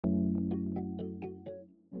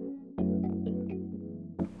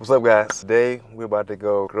What's up, guys? Today we're about to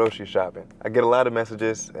go grocery shopping. I get a lot of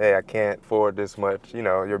messages, hey, I can't afford this much, you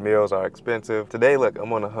know, your meals are expensive. Today, look,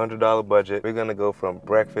 I'm on a $100 budget. We're gonna go from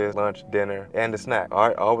breakfast, lunch, dinner, and a snack. All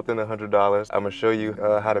right, all within $100. I'm gonna show you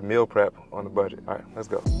how to meal prep on the budget. All right, let's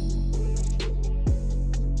go.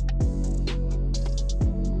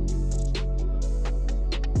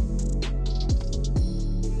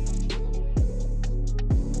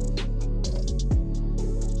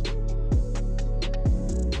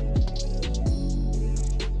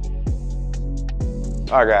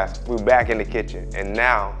 All right, guys, we're back in the kitchen, and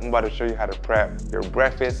now I'm about to show you how to prep your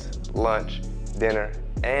breakfast, lunch, dinner,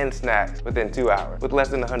 and snacks within 2 hours with less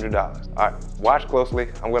than $100. All right, watch closely.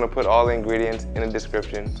 I'm gonna put all the ingredients in the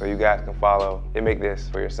description so you guys can follow and make this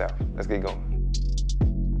for yourself. Let's get going.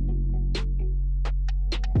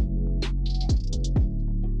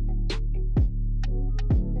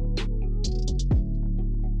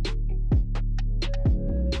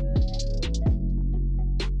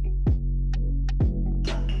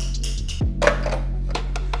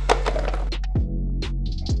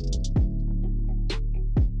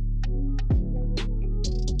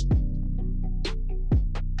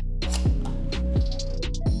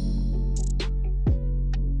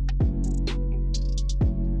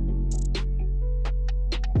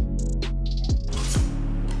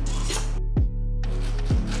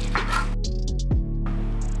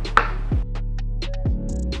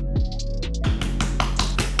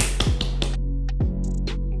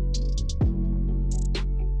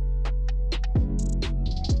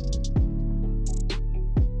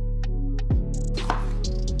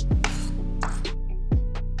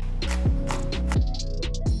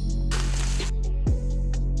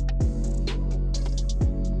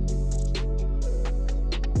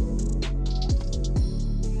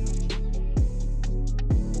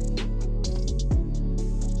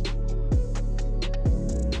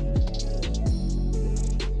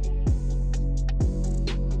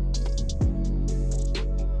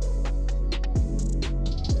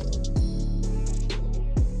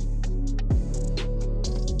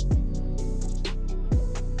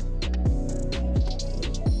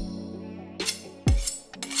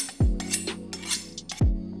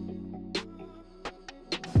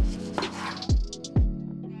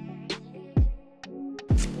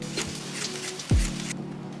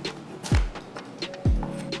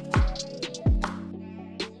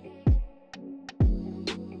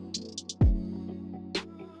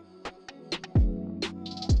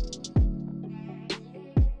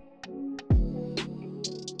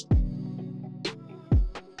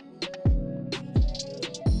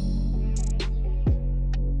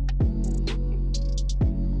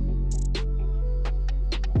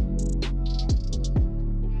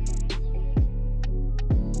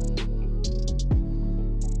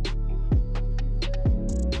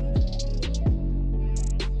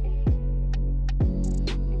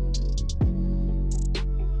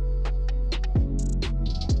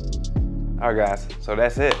 All right, guys, so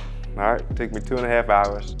that's it. All right, it took me 2.5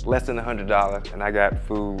 hours, less than $100, and I got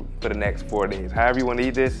food for the next 4 days. However you want to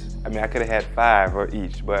eat this, I mean, I could have had 5 or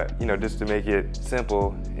each, but you know, just to make it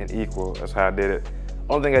simple and equal, that's how I did it.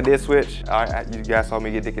 Only thing I did switch, all right, you guys saw me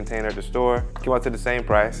get the container at the store. Came out to the same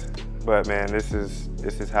price, but man, this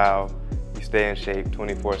is how you stay in shape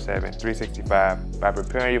 24/7, 365 by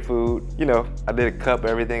preparing your food. You know, I did a cup,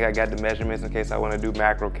 everything. I got the measurements in case I want to do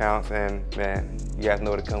macro counts, and man, you guys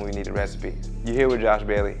know to come when you need the recipes. You're here with Josh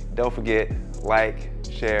Bailey. Don't forget, like,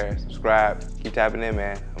 share, subscribe. Keep tapping in,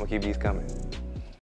 man. I'm gonna keep these coming.